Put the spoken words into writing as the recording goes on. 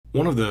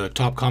One of the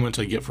top comments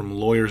I get from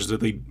lawyers is that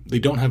they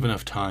don't have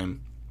enough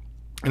time.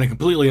 And I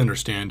completely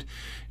understand.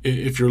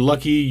 If you're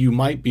lucky, you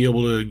might be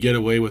able to get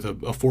away with a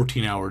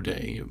 14-hour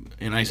day.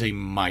 And I say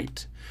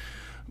might.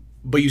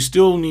 But you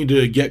still need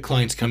to get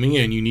clients coming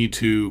in. You need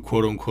to,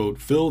 quote unquote,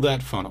 fill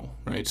that funnel,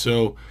 right?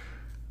 So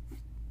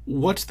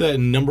what's that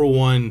number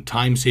one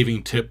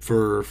time-saving tip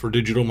for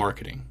digital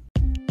marketing?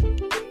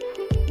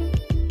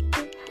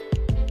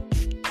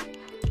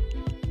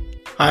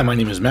 Hi, my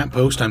name is Matt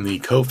Post. I'm the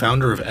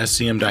co-founder of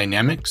SCM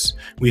Dynamics.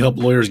 We help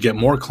lawyers get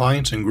more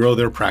clients and grow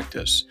their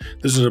practice.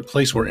 This is a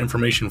place where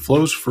information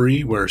flows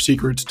free, where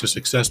secrets to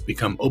success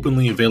become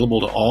openly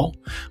available to all.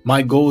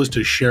 My goal is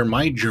to share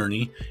my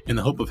journey in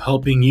the hope of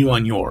helping you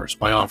on yours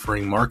by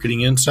offering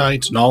marketing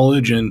insights,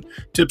 knowledge, and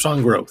tips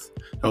on growth.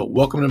 So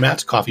welcome to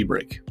Matt's Coffee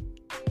Break.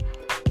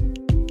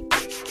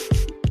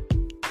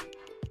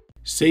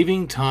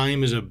 Saving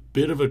time is a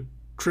bit of a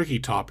tricky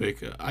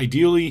topic.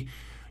 Ideally,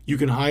 you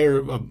can hire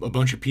a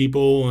bunch of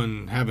people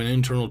and have an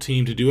internal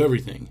team to do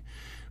everything.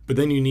 But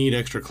then you need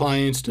extra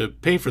clients to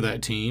pay for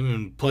that team,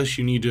 and plus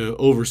you need to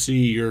oversee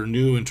your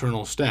new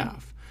internal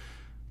staff.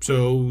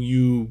 So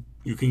you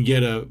can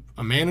get a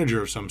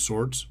manager of some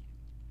sorts,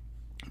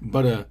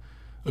 but a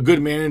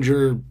good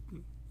manager,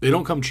 they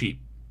don't come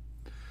cheap.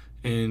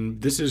 And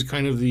this is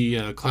kind of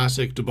the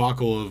classic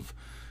debacle of,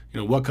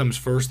 what comes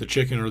first, the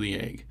chicken or the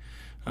egg?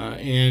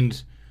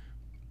 And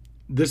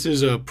this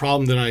is a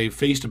problem that I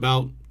faced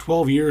about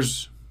 12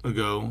 years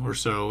ago or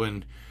so,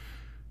 and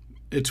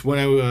it's when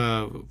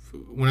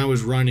I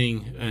was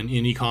running an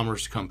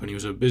e-commerce company. It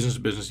was a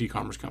business-to-business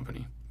e-commerce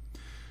company,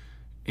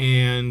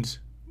 and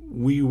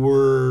we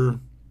were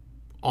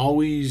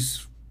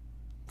always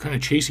kind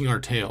of chasing our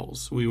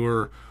tails. We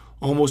were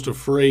almost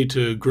afraid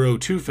to grow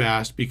too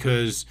fast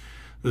because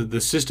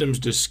the systems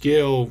to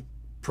scale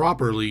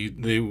properly,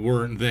 they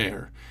weren't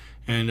there,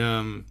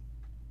 and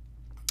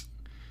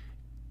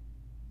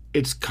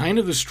it's kind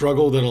of the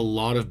struggle that a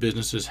lot of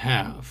businesses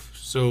have.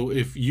 So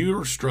if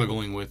you're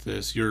struggling with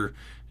this, you're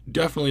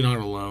definitely not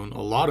alone.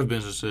 A lot of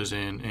businesses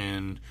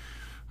and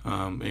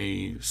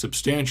a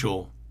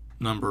substantial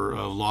number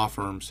of law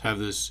firms have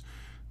this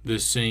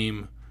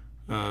same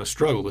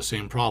struggle, the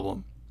same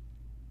problem.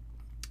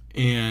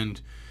 And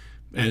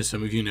as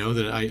some of you know,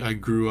 that I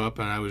grew up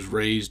and I was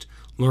raised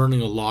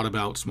learning a lot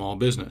about small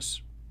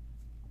business.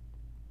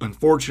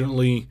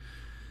 Unfortunately,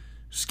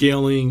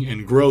 scaling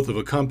and growth of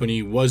a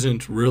company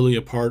wasn't really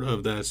a part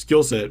of that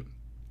skill set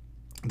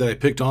that I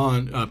picked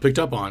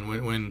up on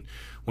when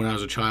I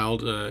was a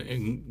child,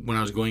 and when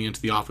I was going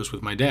into the office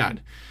with my dad.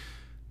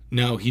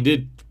 Now, he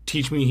did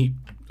teach me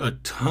a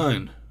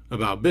ton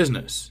about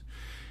business,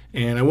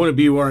 and I wouldn't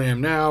be where I am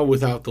now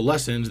without the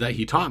lessons that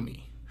he taught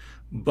me.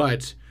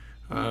 But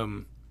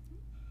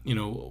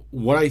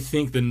what I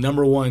think the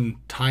number one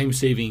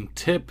time-saving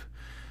tip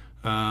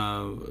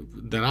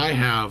that I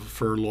have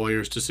for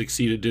lawyers to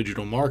succeed at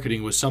digital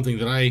marketing was something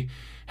that I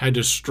had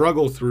to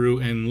struggle through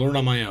and learn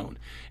on my own,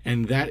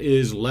 and that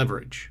is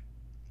leverage.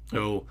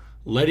 So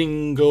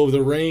letting go of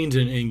the reins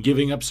and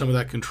giving up some of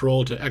that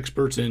control to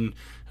experts in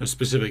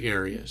specific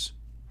areas.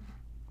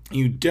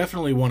 You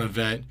definitely want to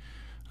vet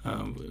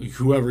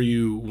whoever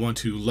you want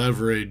to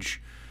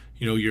leverage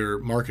your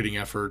marketing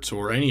efforts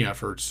or any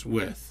efforts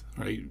with,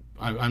 right?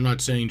 I'm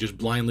not saying just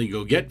blindly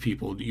go get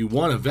people. You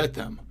want to vet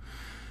them.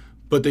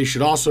 But they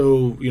should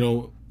also,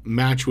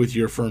 match with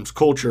your firm's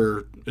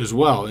culture as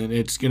well. And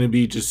it's going to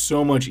be just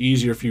so much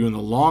easier for you in the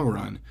long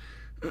run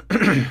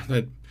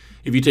that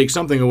if you take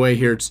something away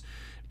here,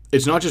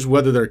 it's not just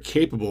whether they're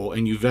capable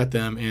and you vet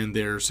them and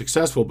they're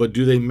successful, but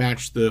do they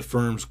match the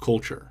firm's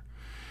culture?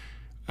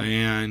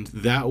 And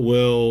that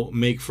will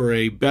make for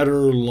a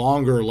better,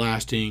 longer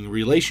lasting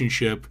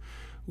relationship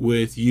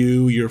with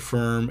you, your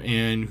firm,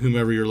 and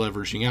whomever you're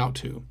leveraging out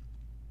to.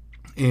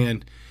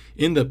 And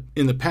in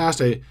the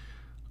past,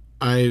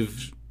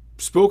 I've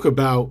spoke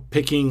about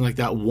picking like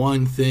that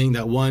one thing,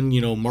 that one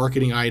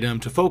marketing item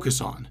to focus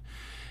on,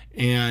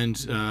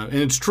 and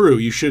it's true.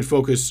 You should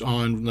focus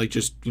on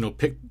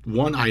pick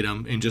one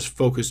item and just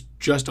focus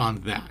just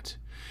on that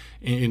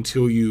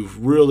until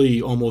you've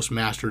really almost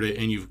mastered it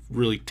and you've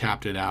really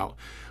tapped it out.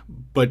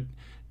 But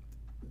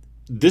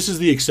this is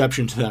the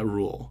exception to that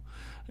rule,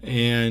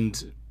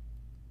 and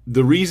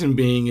the reason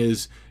being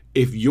is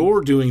if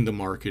you're doing the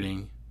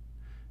marketing,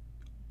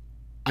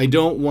 I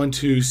don't want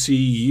to see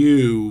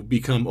you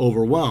become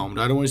overwhelmed.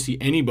 I don't want to see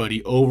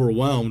anybody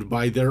overwhelmed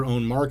by their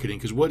own marketing,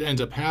 because what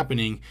ends up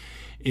happening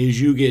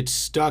is you get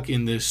stuck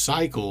in this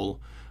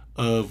cycle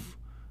of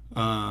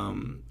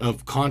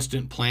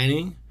constant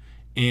planning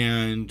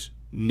and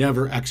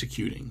never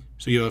executing.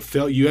 So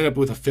you end up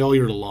with a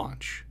failure to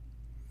launch.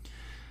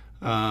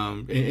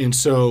 And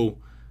so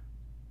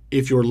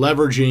if you're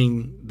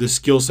leveraging the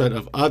skill set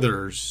of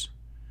others,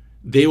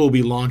 they will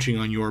be launching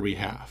on your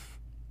behalf.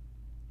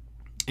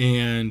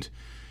 And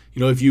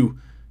if you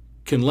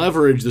can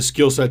leverage the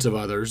skill sets of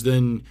others,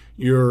 then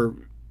your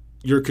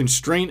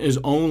constraint is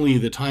only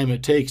the time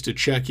it takes to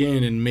check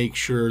in and make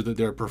sure that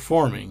they're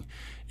performing.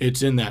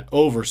 It's in that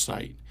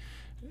oversight,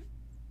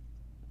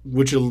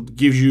 which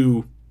gives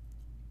you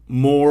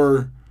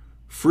more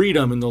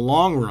freedom in the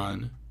long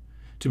run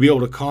to be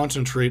able to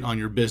concentrate on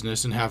your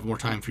business and have more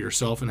time for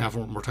yourself and have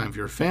more time for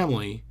your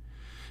family,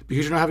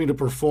 because you're not having to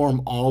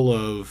perform all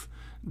of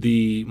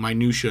the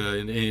minutia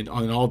and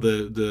all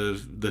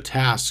the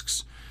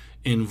tasks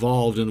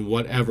involved in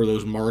whatever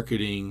those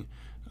marketing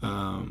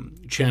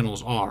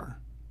channels are.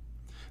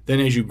 Then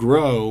as you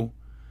grow,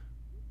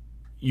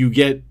 you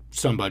get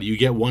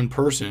one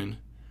person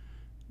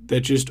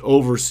that just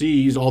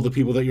oversees all the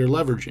people that you're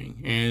leveraging,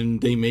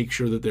 and they make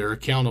sure that they're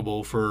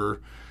accountable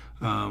for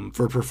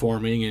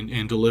performing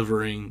and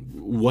delivering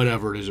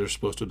whatever it is they're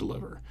supposed to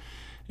deliver.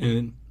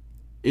 And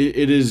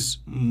it is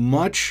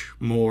much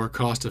more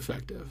cost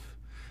effective.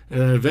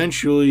 And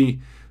eventually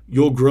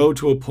you'll grow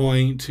to a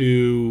point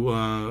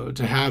to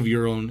have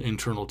your own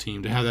internal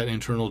team, to have that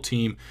internal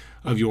team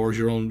of yours,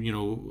 your own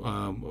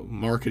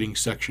marketing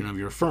section of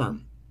your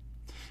firm.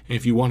 And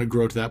if you want to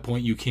grow to that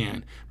point, you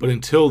can. But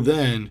until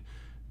then,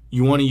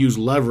 you want to use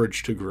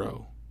leverage to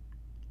grow.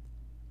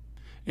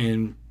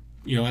 And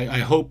I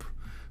hope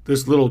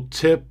this little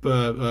tip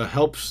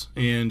helps,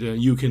 and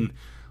you can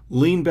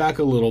lean back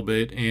a little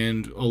bit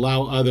and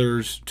allow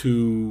others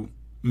to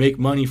make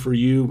money for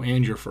you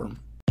and your firm.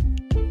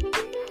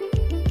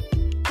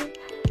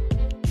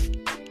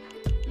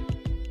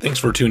 Thanks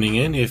for tuning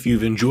in. If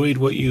you've enjoyed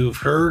what you've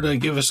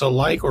heard, give us a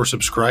like or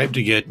subscribe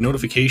to get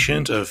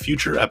notifications of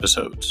future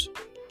episodes.